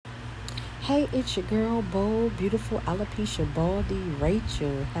Hey, it's your girl, bold, beautiful alopecia baldy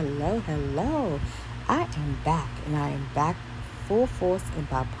Rachel. Hello. I am back, and I am back full force and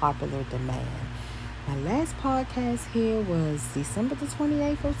by popular demand. My last podcast here was December the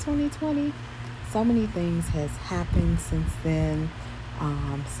 28th of 2020. So many things has happened since then.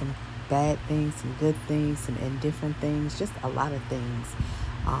 Some bad things, some good things, some indifferent things, just a lot of things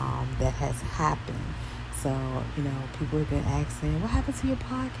that has happened. So, people have been asking, what happened to your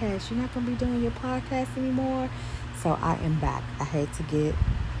podcast? You're not going to be doing your podcast anymore? So I am back. I had to get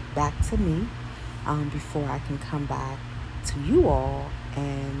back to me before I can come back to you all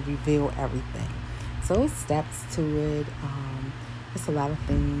and reveal everything. So it's steps to it. It's a lot of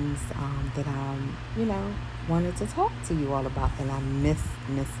things that wanted to talk to you all about. And I miss,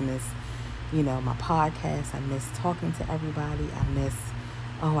 my podcast. I miss talking to everybody.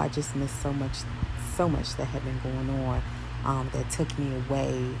 I just miss so much that had been going on that took me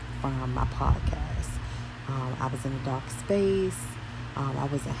away from my podcast. I was in a dark space. I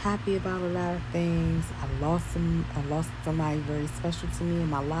wasn't happy about a lot of things. I lost somebody very special to me in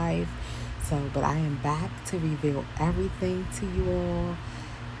my life. But I am back to reveal everything to you all.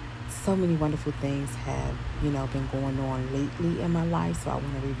 So many wonderful things have, been going on lately in my life. So I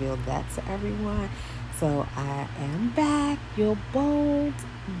want to reveal that to everyone. So I am back. Your bold,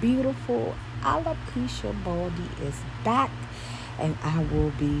 beautiful alopecia baldy is back, and I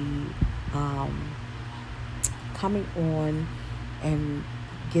will be coming on and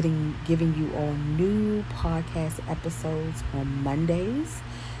giving you all new podcast episodes on Mondays.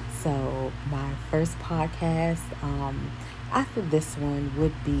 So my first podcast after this one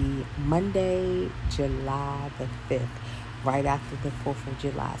would be Monday, July the 5th, right after the 4th of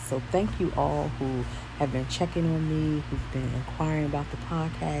July. So thank you all who have been checking on me, who've been inquiring about the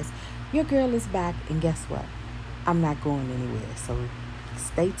podcast. Your girl is back, and guess what? I'm not going anywhere. So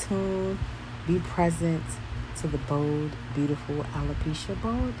stay tuned, be present to the bold, beautiful alopecia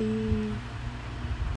baldy.